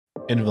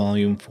In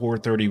volume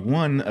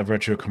 431 of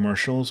Retro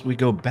Commercials, we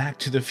go back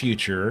to the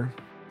future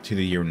to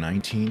the year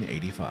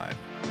 1985.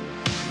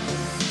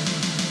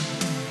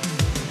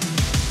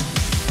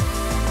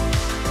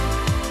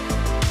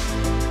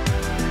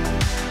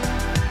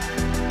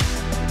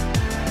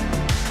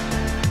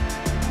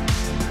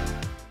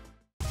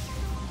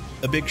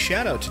 A big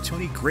shout out to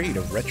Tony Grade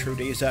of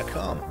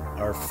RetroDays.com,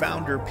 our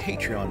founder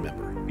Patreon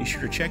member. Be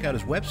sure to check out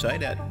his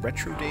website at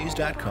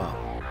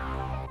RetroDays.com.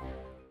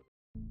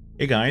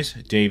 Hey guys,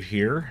 Dave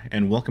here,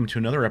 and welcome to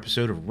another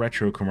episode of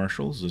Retro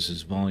Commercials. This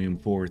is volume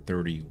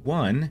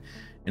 431,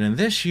 and in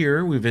this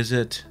year we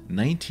visit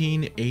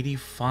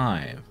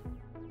 1985.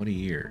 What a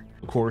year.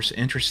 Of course,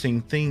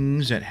 interesting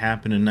things that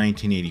happened in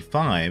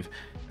 1985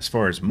 as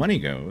far as money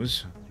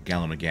goes. A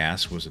gallon of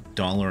gas was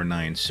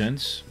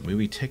 $1.09,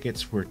 movie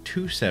tickets were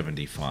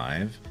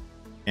 $2.75,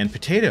 and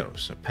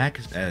potatoes,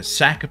 a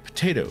sack of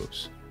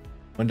potatoes,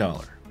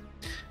 $1.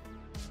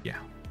 Yeah.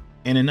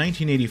 And in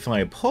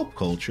 1985 pulp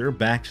culture,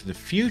 Back to the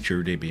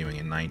Future, debuting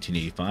in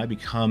 1985,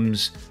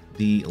 becomes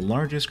the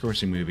largest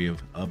grossing movie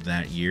of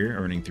that year,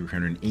 earning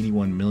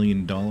 $381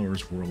 million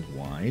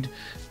worldwide.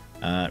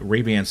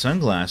 Ray-Ban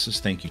sunglasses,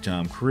 thank you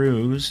Tom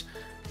Cruise,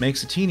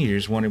 makes the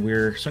teenagers want to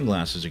wear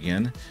sunglasses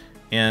again.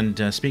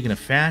 And speaking of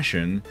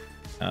fashion,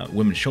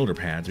 women's shoulder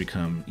pads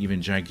become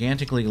even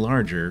gigantically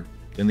larger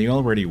than they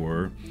already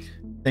were.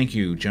 Thank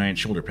you, giant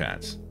shoulder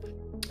pads.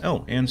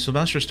 Oh, and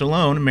Sylvester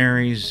Stallone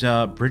marries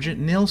Bridget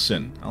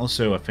Nielsen,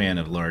 also a fan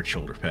of large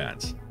shoulder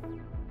pads.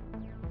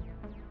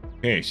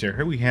 Okay, so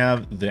here we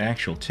have the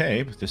actual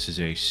tape. This is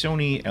a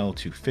Sony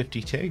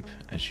L250 tape,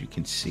 as you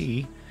can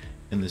see,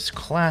 in this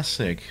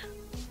classic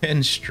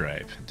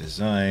pinstripe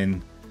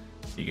design.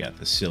 You got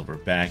the silver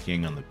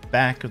backing on the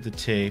back of the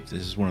tape.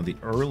 This is one of the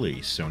early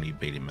Sony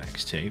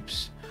Betamax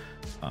tapes.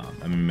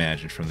 I'm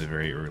imagined from the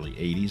very early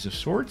 80s of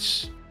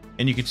sorts.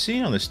 And you can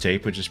see on this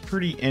tape, which is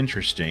pretty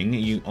interesting,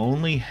 you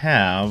only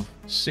have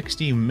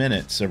 60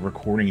 minutes of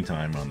recording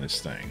time on this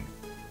thing.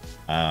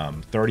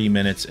 30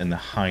 minutes in the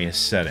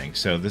highest setting.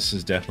 So this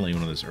is definitely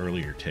one of those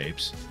earlier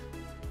tapes.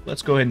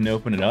 Let's go ahead and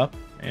open it up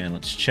and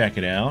let's check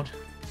it out.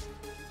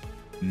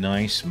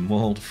 Nice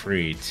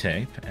mold-free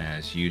tape,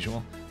 as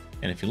usual.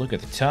 And if you look at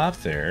the top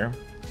there,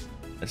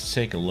 let's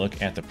take a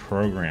look at the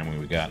programming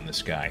we got in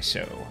this guy.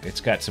 So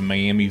it's got some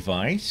Miami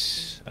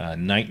Vice,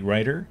 Knight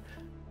Rider,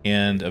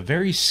 and a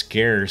very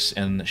scarce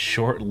and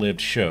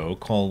short-lived show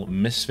called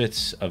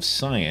Misfits of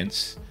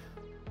Science.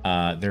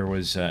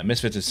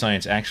 Misfits of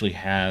Science actually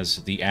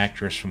has the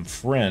actress from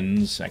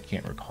Friends. I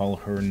can't recall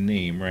her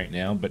name right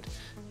now, but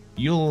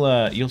you'll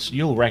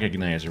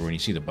recognize her when you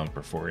see the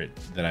bumper for it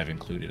that I've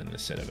included in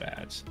this set of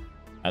ads.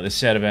 This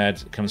set of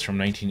ads comes from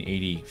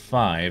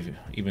 1985,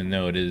 even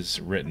though it is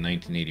written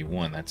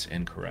 1981. That's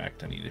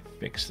incorrect. I need to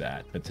fix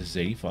that. But this is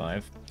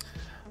 85.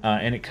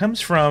 And it comes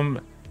from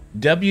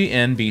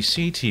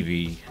WNBC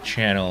TV,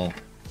 Channel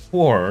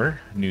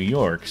 4, New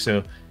York.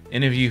 So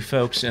any of you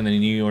folks in the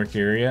New York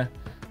area,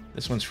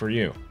 this one's for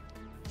you.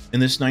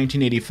 In this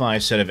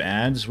 1985 set of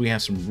ads, we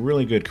have some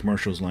really good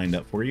commercials lined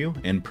up for you.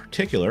 In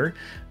particular,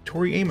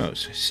 Tori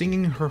Amos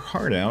singing her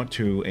heart out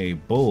to a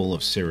bowl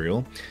of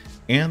cereal,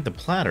 and the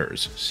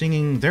Platters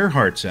singing their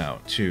hearts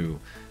out to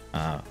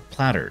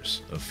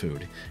platters of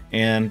food.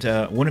 And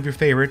one of your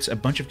favorites, a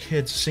bunch of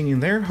kids singing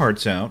their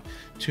hearts out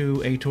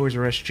to a Toys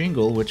R Us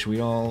jingle, which we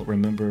all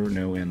remember,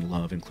 know, and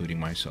love, including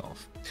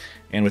myself.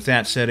 And with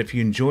that said, if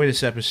you enjoy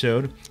this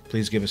episode,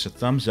 please give us a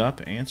thumbs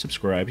up and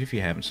subscribe if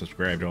you haven't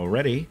subscribed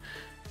already.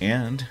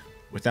 And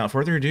without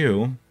further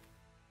ado,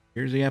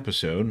 here's the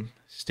episode.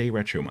 Stay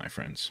retro, my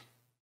friends.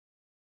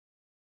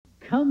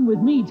 Come with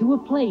me to a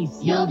place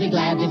you'll be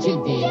glad that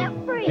you did.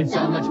 It's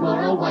so much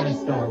more. Oh, what a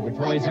store with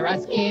Toys R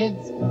Us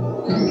kids.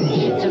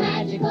 It's a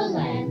magical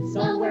land,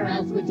 so where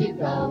else would you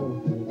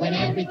go? When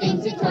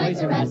everything's at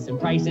Toys R Us and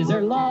prices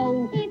are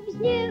low. It's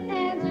new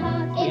and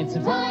hot. It's a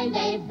toy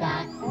they've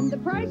got. And the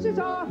prices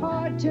are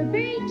hard to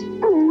beat.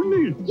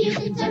 You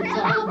can search the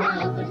whole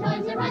world for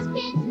Toys R Us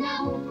kids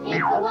know. It's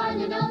the one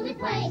and only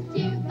place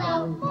to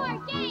go.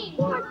 More games.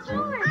 More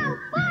toys. Oh,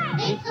 fun.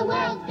 It's the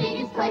world's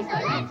biggest place, so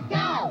let's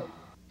go.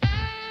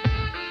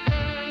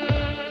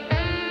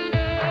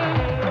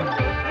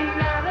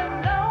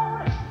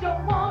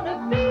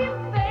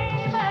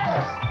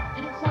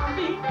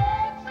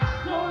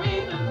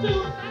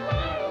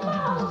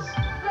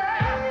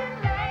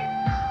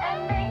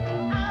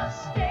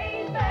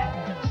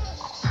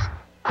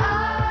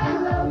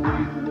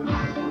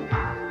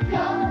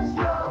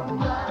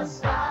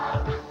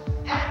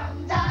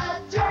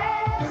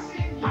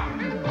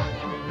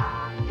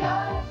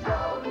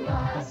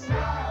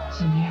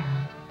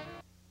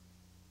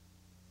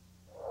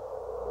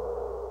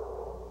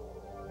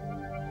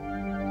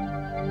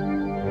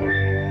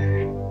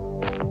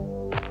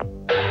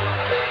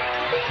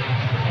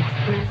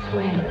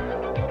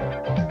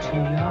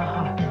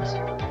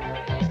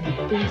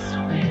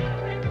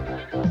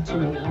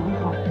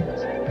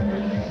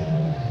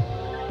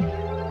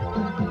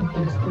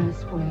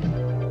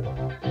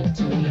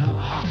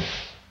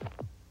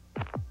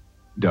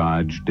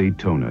 Dodge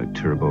Daytona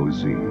Turbo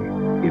Z.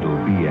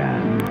 it'll be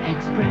an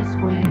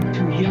Expressway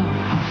to your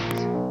heart.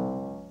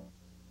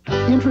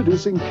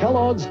 Introducing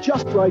Kellogg's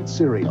Just Right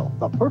cereal,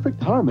 the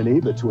perfect harmony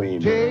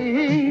between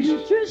Taste,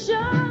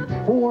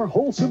 nutrition, 4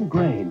 wholesome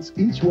grains,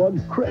 each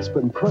one crisp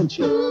and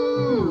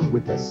crunchy,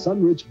 with the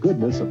sun-rich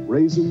goodness of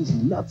raisins,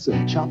 nuts,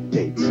 and chopped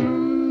dates.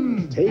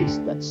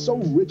 Taste that's so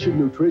rich in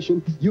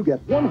nutrition, you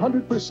get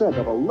 100%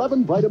 of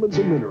 11 vitamins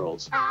and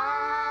minerals.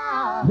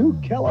 New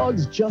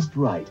Kellogg's Just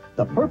Right,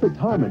 the perfect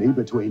harmony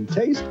between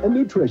taste and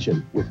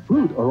nutrition, with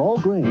fruit or all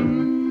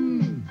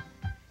grain.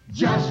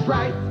 Just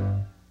right.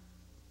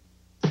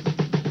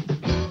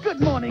 Good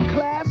morning,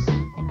 class.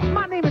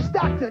 My name is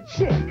Dr.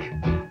 Chick.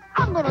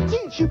 I'm gonna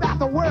teach you about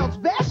the world's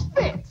best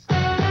fit.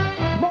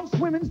 Most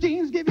women's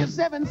jeans give you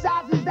 7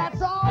 sizes,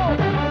 that's all.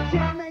 A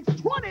chick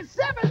makes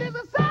 27 is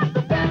a size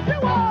to fit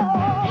you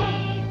all.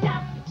 Hey,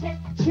 Dr. Chick,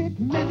 Chick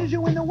measures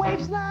you in the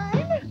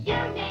waistline. you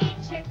need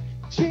Chick.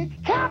 Chick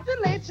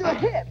calculates your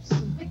hips.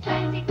 The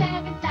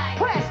 27 size.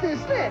 Class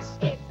this.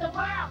 It's the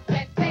world's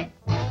best fit.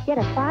 Get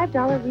a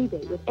 $5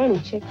 rebate with any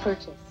Chick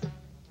purchase.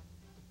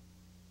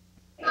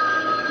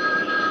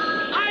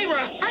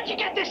 Ira, how'd you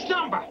get this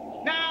number?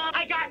 Nah,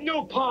 I got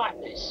new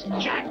partners.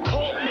 Jack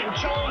Colton and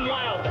Joan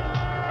Wilder.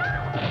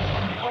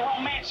 We're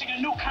romancing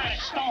a new kind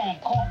of stone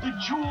called the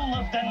Jewel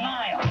of the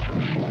Nile.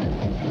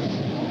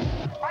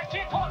 I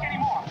can't talk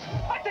anymore.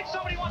 I think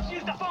somebody wants to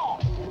use the phone.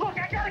 Look,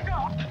 I gotta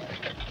go.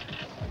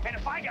 And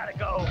if I gotta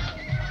go,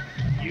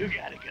 you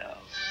gotta go.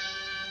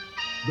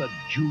 The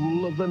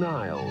Jewel of the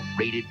Nile,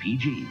 rated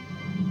PG.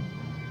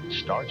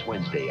 Starts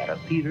Wednesday at a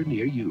theater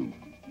near you.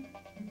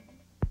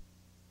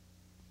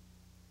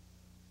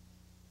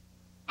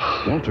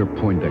 Walter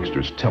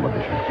Poindexter's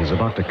television is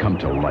about to come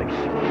to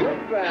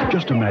life.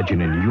 Just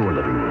imagine in your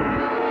living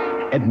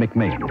room, Ed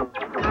McMahon,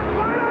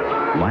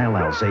 Lyle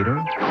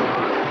Alzado,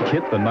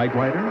 Kit the Knight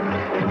Rider,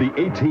 the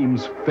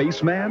A-Team's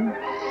Face Man,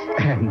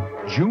 and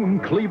June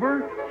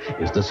Cleaver.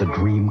 Is this a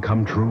dream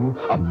come true?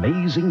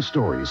 Amazing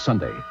Stories,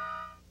 Sunday.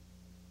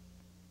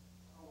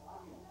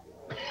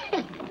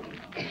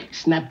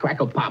 Snap,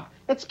 crackle, pop.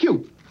 That's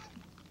cute.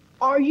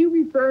 Are you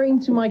referring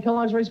to my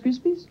Kellogg's Rice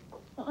Krispies?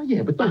 Oh,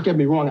 yeah, but don't get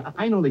me wrong.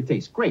 I know they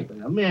taste great, but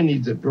a man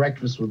needs a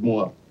breakfast with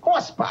more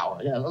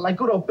horsepower, like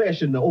good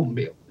old-fashioned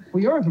oatmeal. For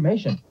your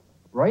information,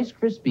 Rice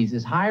Krispies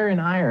is higher in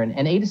iron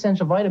and 8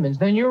 essential vitamins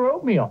than your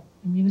oatmeal.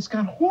 I mean, it's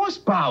got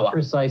horsepower.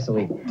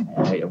 Precisely.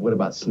 Hey, what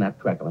about Snap,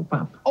 crackle, and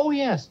pop? Oh,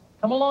 yes.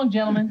 Come along,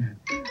 gentlemen.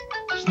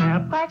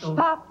 Snap, crackle,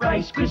 pop,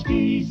 Rice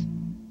Krispies.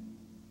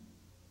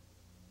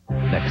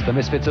 Next, the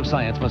misfits of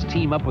science must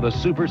team up with a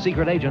super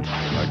secret agent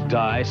or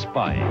die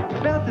spying.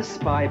 About the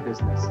spy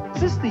business.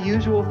 Is this the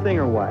usual thing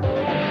or what?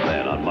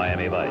 Then on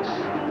Miami Vice,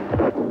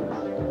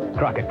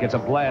 Crockett gets a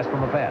blast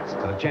from the past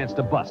and a chance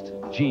to bust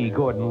G.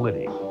 Gordon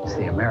Liddy. It's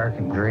the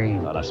American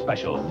dream. On a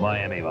special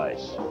Miami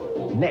Vice.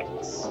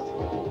 Next.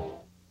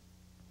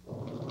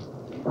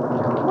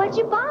 What'd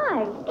you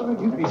buy? Oh,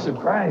 you'd be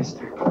surprised.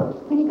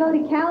 When you go to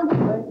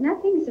Caldor,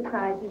 nothing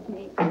surprises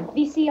me.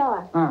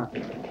 VCR.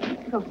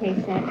 Okay,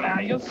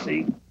 Seth. You'll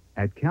see.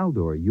 At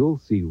Caldor, you'll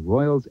see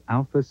Royal's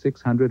Alpha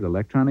 600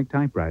 electronic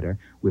typewriter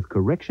with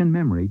correction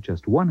memory,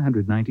 just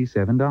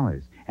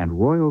 $197. And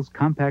Royal's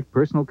compact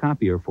personal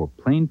copier for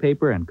plain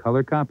paper and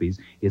color copies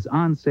is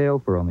on sale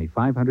for only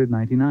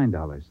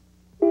 $599.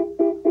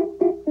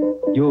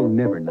 You'll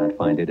never not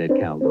find it at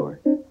Caldor.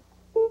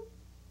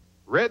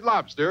 Red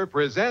Lobster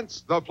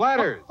presents The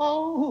Platters.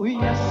 Oh,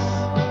 yes,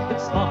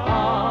 it's the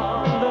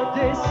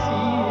holiday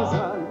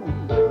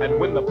season. And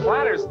when the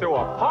Platters throw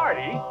a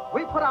party,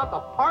 We put out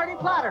the party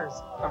platters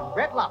from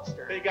Red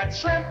Lobster. they got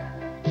shrimp,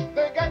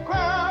 they got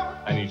crab,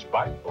 and each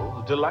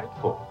bitefull is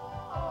delightful.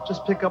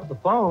 Just pick up the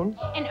phone.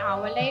 An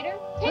hour later,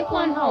 take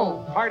one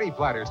home. Party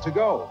Platters to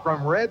go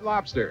from Red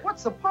Lobster.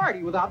 What's the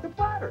party without the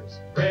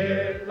platters?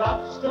 Red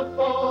Lobster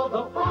for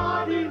the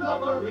party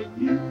lover in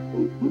you.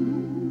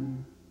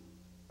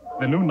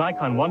 The new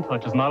Nikon One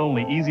Touch is not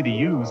only easy to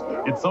use,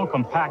 it's so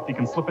compact you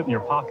can slip it in your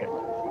pocket.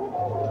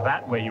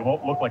 That way you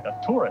won't look like a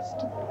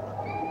tourist.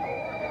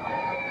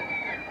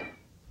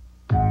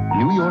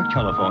 New York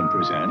Telephone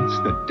presents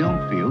the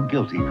Don't Feel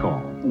Guilty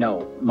Call.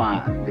 No,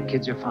 Ma, the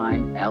kids are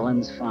fine.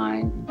 Ellen's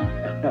fine.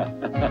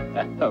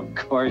 Of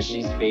course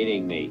she's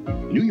feeding me.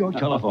 New York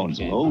Telephone's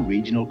low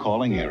regional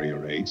calling area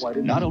rates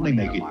not only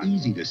make it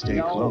easy to stay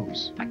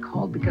close, I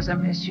called because I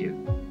miss you.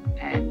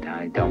 And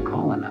I don't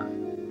call enough.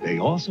 they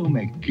also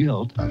make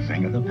guilt a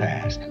thing of the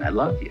past. And I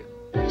love you.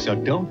 So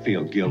don't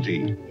feel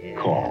guilty.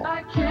 Call.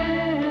 I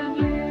can't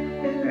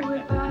live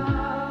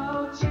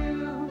without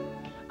you.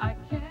 I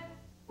can't.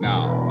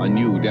 Now, a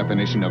new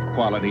definition of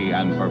quality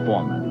and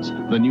performance.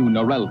 The new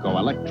Norelco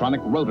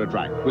electronic rotor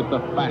track with the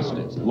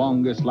fastest,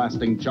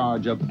 longest-lasting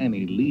charge of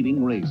any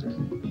leading razor.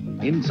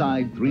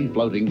 Inside 3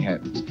 floating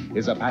heads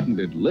is a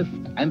patented lift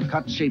and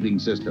cut shaving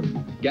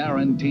system,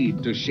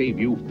 guaranteed to shave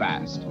you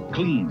fast,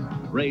 clean,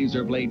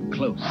 razor blade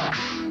close,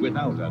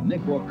 without a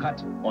nick or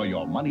cut or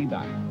your money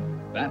back.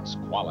 That's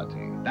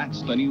quality.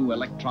 That's the new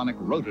electronic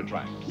rotor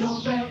track.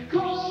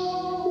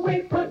 Norelco,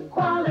 we put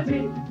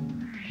quality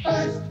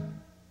first.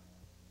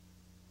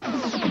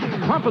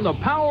 pumping the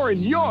power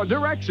in your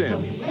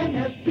direction.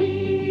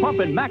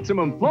 Pumping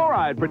maximum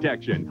fluoride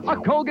protection. A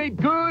Colgate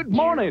good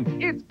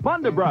morning. It's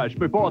fun to brush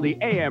before the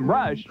AM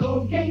rush.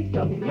 Colgate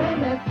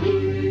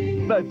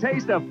WMFP. The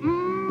taste of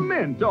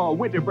mint or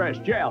Winter Fresh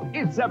Gel.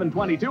 It's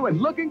 7:22 and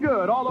looking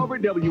good all over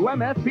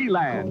WMFP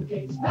land.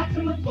 Colgate's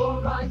maximum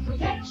fluoride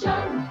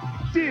protection.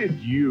 Did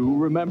you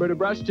remember to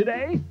brush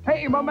today?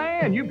 Hey, my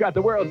man, you've got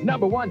the world's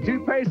 #1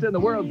 toothpaste and the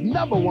world's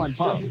 #1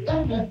 pump.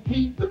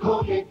 WMFP, the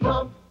Colgate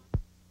pump.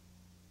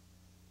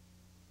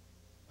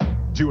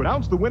 To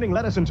announce the winning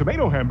lettuce and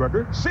tomato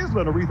hamburger,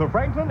 Sizzlin' Aretha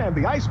Franklin and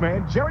the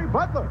Iceman Jerry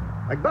Butler.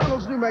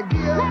 McDonald's new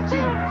McDLT.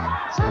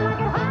 Some like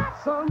it hot,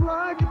 some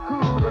like it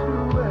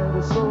cool. And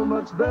it's so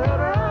much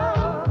better.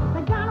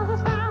 McDonald's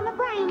has found a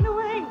brand new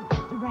way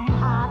to bring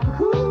hot and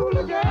cool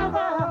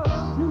together.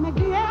 New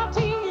McDLT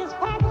is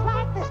packaged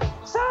like this,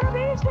 so the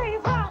beef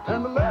stays hot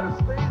and the lettuce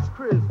stays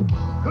crisp.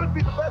 Could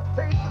be the best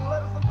tasting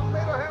lettuce and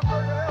tomato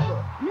hamburger ever.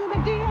 New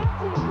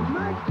McDLT.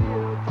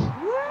 McDLT.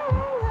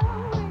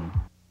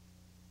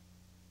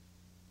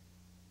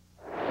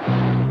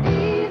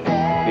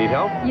 Need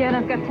help? Yeah, and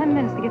I've got 10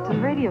 minutes to get to the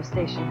radio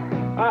station.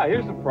 Ah,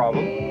 here's the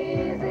problem.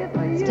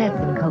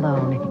 Stetson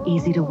cologne,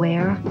 easy to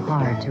wear,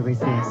 hard to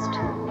resist.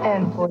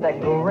 And for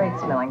that great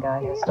smelling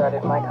guy who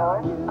started my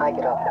car, I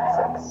get off at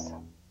 6.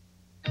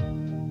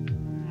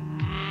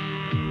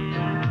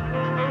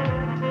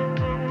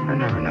 I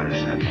never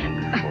noticed that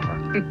name before.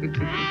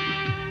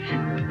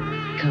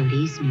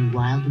 Cody's new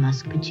Wild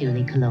Musk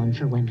Patchouli cologne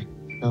for women.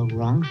 The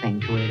wrong thing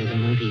to wear to the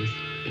movies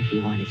if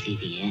you want to see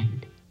the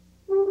end.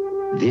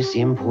 This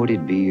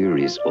imported beer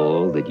is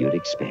all that you'd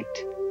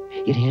expect.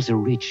 It has a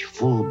rich,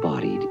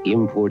 full-bodied,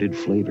 imported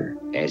flavor,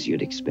 as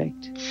you'd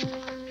expect.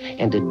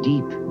 And a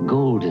deep,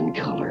 golden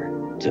color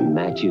to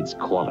match its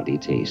quality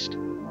taste,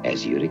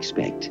 as you'd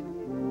expect.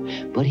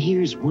 But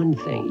here's one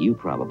thing you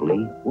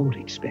probably won't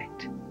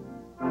expect.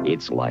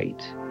 It's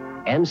light.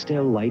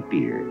 Amstel Light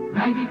Beer.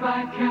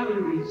 95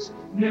 calories,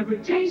 never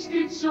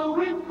tasted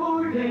so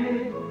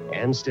imported.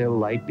 Amstel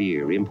Light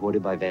Beer,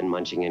 imported by Van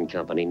Munching and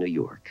Company, New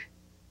York.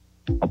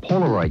 A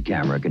Polaroid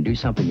camera can do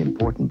something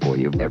important for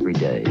you every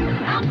day.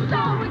 I'm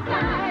so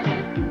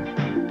excited,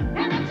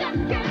 and I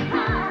just can't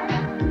hide.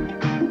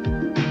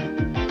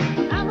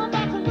 I'm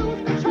about to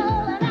lose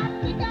control, and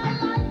I think I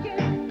like it.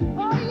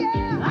 Oh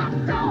yeah, I'm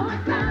so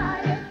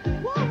excited,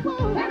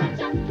 woo-woo, and I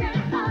just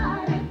can't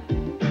hide.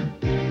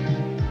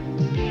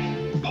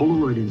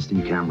 Polaroid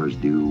instant cameras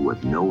do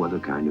what no other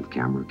kind of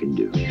camera can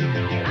do. I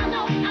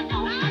know, I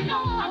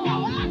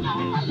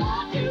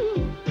love you.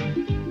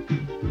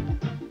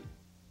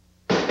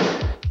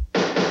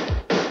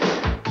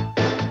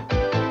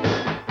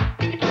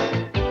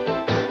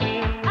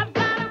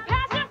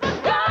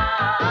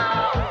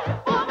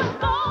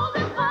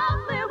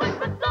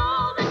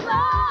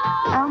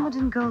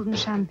 Golden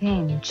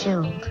champagne,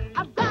 chilled.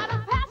 I've got a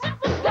passion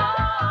for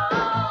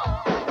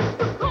gold.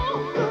 So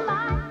cold to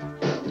light,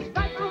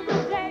 right through the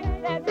day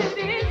as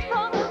it is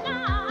for the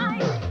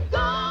night.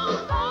 Gold,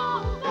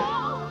 gold,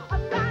 gold.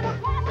 I've got a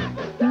passion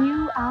for gold.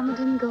 New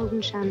Almaden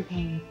Golden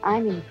Champagne.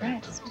 I'm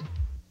impressed.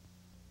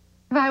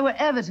 If I were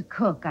ever to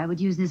cook, I would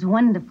use this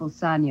wonderful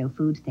Sanyo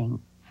food thing.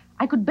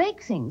 I could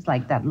bake things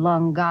like that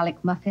long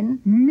garlic muffin.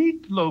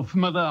 Meatloaf,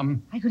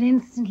 madame. I could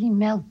instantly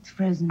melt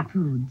frozen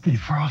foods.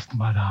 Defrost,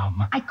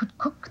 madame. I could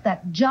cook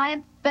that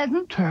giant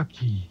pheasant.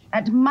 Turkey.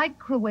 At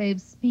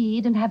microwave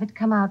speed and have it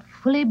come out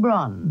fully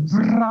bronzed.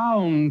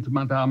 Browned,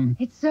 madame.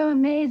 It's so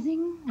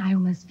amazing, I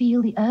almost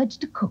feel the urge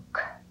to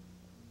cook.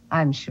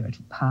 I'm sure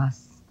it'll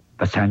pass.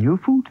 The Sanyo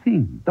food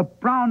thing. The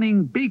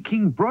browning,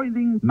 baking,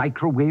 broiling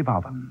microwave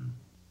oven.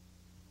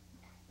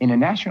 In a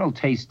national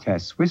taste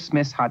test, Swiss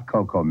Miss Hot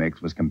Cocoa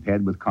Mix was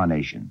compared with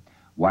Carnation.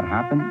 What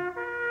happened?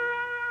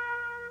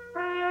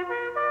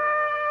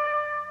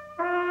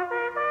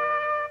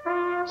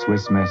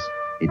 Swiss Miss,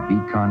 it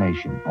beat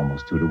Carnation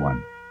almost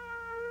 2-1.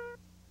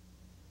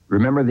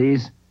 Remember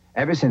these?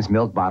 Ever since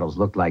milk bottles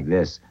looked like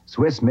this,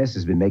 Swiss Miss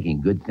has been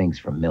making good things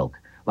from milk.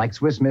 Like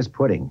Swiss Miss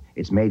pudding.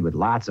 It's made with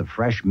lots of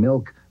fresh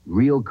milk,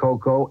 real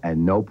cocoa,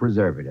 and no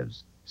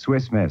preservatives.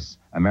 Swiss Miss,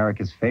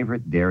 America's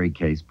favorite dairy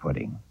case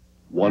pudding.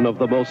 One of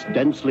the most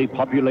densely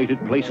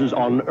populated places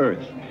on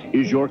Earth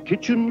is your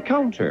kitchen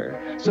counter.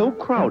 So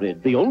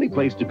crowded, the only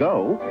place to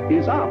go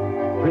is up.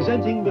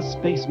 Presenting the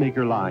Space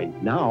Maker line,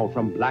 now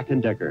from Black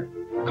 & Decker.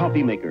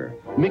 Coffee maker,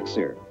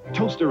 mixer,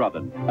 toaster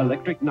oven,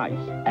 electric knife,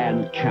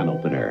 and can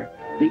opener.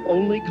 The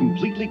only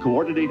completely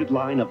coordinated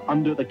line of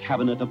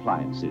under-the-cabinet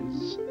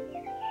appliances.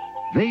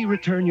 They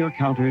return your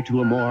counter to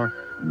a more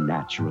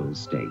natural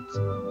state.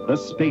 The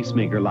Space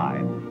Maker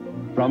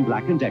line. From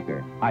Black &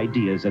 Decker,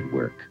 ideas at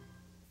work.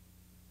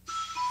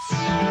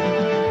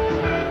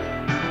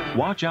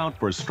 Watch out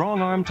for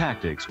strong-arm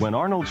tactics when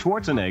Arnold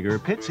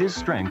Schwarzenegger pits his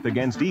strength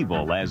against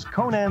evil as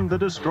Conan the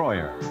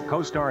Destroyer,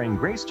 co-starring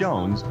Grace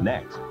Jones,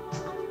 next.